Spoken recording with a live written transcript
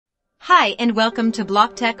Hi and welcome to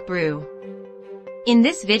Blocktech Brew. In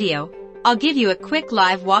this video, I'll give you a quick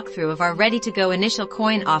live walkthrough of our ready-to-go initial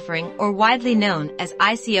coin offering, or widely known as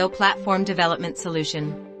ICO Platform Development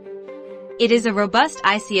Solution. It is a robust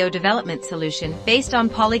ICO development solution based on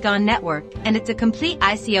Polygon Network, and it's a complete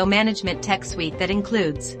ICO management tech suite that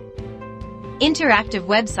includes interactive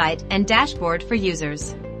website and dashboard for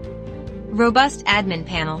users, robust admin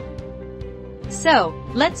panel. So,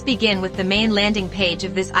 let's begin with the main landing page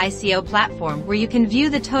of this ICO platform, where you can view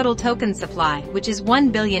the total token supply, which is 1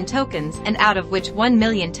 billion tokens, and out of which 1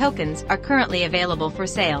 million tokens are currently available for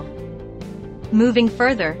sale. Moving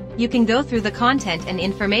further, you can go through the content and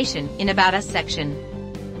information in About Us section,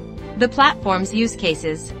 the platform's use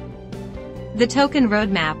cases, the token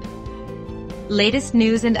roadmap, latest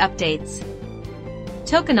news and updates,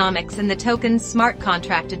 tokenomics and the token's smart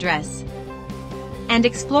contract address, and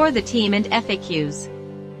explore the team and FAQs.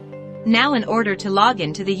 Now, in order to log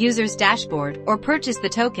in to the user's dashboard or purchase the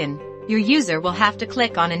token, your user will have to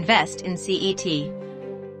click on Invest in CET.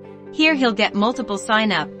 Here he'll get multiple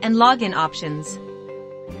sign-up and login options.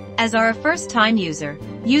 As are a first-time user,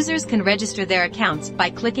 users can register their accounts by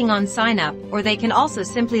clicking on Sign Up, or they can also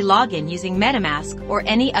simply log in using MetaMask or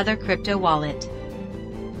any other crypto wallet.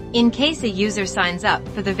 In case a user signs up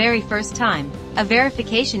for the very first time, a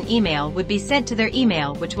verification email would be sent to their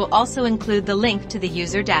email, which will also include the link to the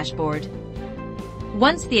user dashboard.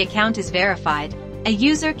 Once the account is verified, a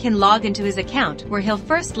user can log into his account, where he'll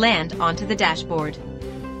first land onto the dashboard.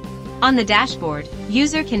 On the dashboard,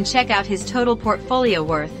 user can check out his total portfolio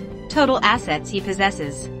worth, total assets he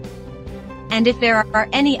possesses, and if there are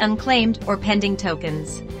any unclaimed or pending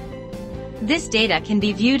tokens. This data can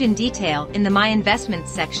be viewed in detail in the My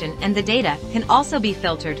Investments section, and the data can also be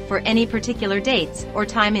filtered for any particular dates or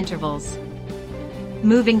time intervals.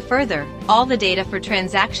 Moving further, all the data for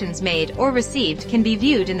transactions made or received can be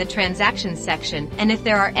viewed in the Transactions section, and if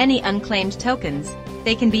there are any unclaimed tokens,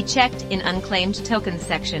 they can be checked in Unclaimed Tokens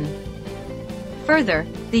section. Further,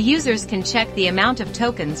 the users can check the amount of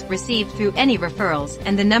tokens received through any referrals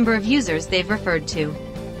and the number of users they've referred to.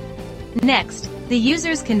 Next, the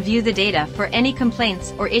users can view the data for any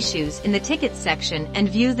complaints or issues in the Tickets section and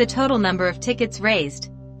view the total number of tickets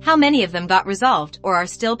raised, how many of them got resolved or are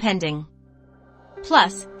still pending.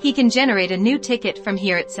 Plus, he can generate a new ticket from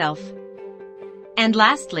here itself. And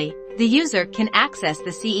lastly, the user can access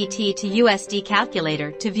the CET to USD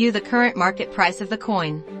calculator to view the current market price of the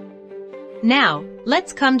coin. Now,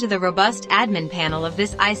 let's come to the robust admin panel of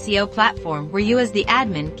this ICO platform, where you as the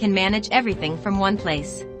admin can manage everything from one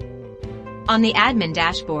place. On the admin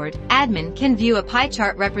dashboard, admin can view a pie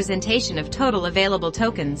chart representation of total available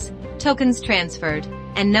tokens, tokens transferred,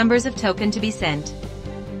 and numbers of token to be sent.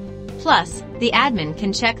 Plus, the admin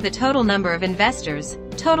can check the total number of investors,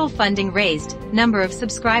 total funding raised, number of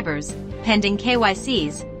subscribers, pending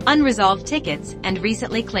KYCs, unresolved tickets, and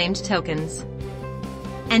recently claimed tokens.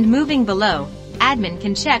 And moving below, admin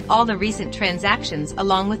can check all the recent transactions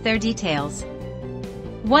along with their details.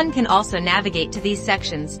 One can also navigate to these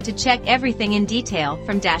sections to check everything in detail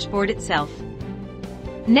from dashboard itself.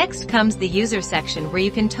 Next comes the user section, where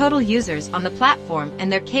you can total users on the platform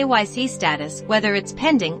and their KYC status, whether it's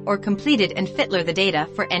pending or completed, and fitler the data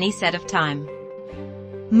for any set of time.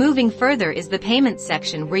 Moving further is the payments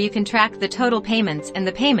section, where you can track the total payments and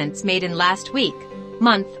the payments made in last week,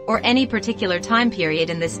 month, or any particular time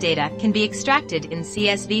period, and this data can be extracted in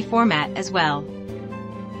CSV format as well.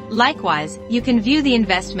 Likewise, you can view the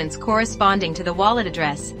investments corresponding to the wallet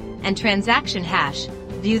address and transaction hash,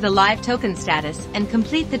 view the live token status, and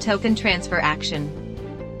complete the token transfer action.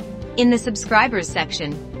 In the subscribers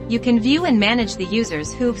section, you can view and manage the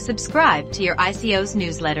users who've subscribed to your ICO's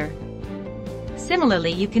newsletter.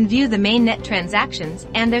 Similarly, you can view the mainnet transactions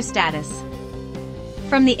and their status.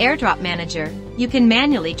 From the airdrop manager, you can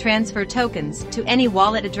manually transfer tokens to any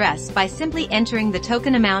wallet address by simply entering the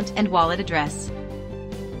token amount and wallet address.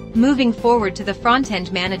 Moving forward to the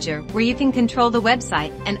front-end manager, where you can control the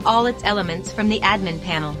website and all its elements from the admin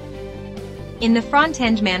panel. In the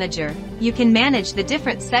front-end manager, you can manage the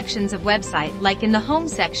different sections of website, like in the home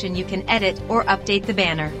section you can edit or update the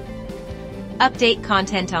banner, update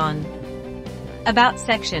content on About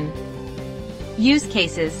section, use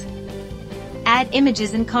cases, add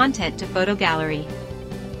images and content to photo gallery,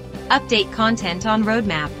 update content on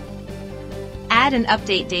roadmap, add and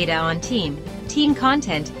update data on team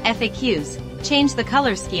content, FAQs, change the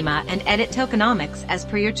color schema, and edit tokenomics as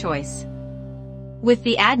per your choice. With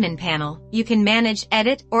the admin panel, you can manage,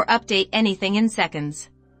 edit, or update anything in seconds.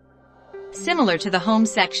 Similar to the home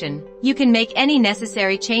section, you can make any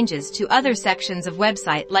necessary changes to other sections of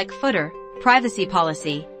website, like footer, privacy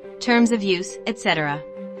policy, terms of use, etc.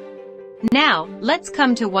 Now, let's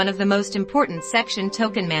come to one of the most important section,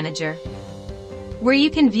 Token Manager, where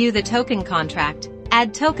you can view the token contract,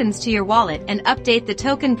 add tokens to your wallet and update the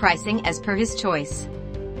token pricing as per his choice.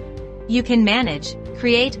 You can manage,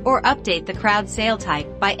 create or update the crowd sale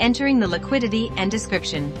type by entering the liquidity and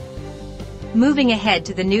description. Moving ahead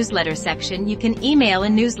to the newsletter section, you can email a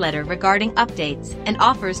newsletter regarding updates and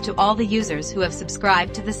offers to all the users who have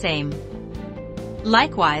subscribed to the same.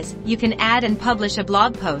 Likewise, you can add and publish a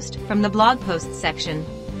blog post from the blog posts section.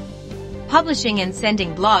 Publishing and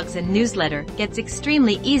sending blogs and newsletter gets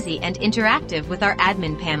extremely easy and interactive with our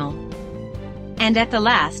admin panel. And at the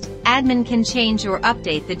last, admin can change or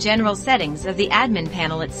update the general settings of the admin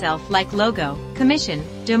panel itself, like logo, commission,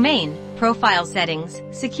 domain, profile settings,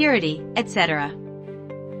 security, etc.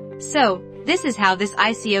 So, this is how this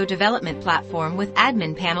ICO development platform with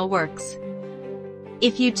admin panel works.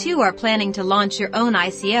 If you too are planning to launch your own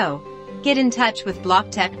ICO, get in touch with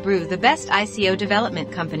Blocktech Brew, the best ICO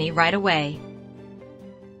development company, right away.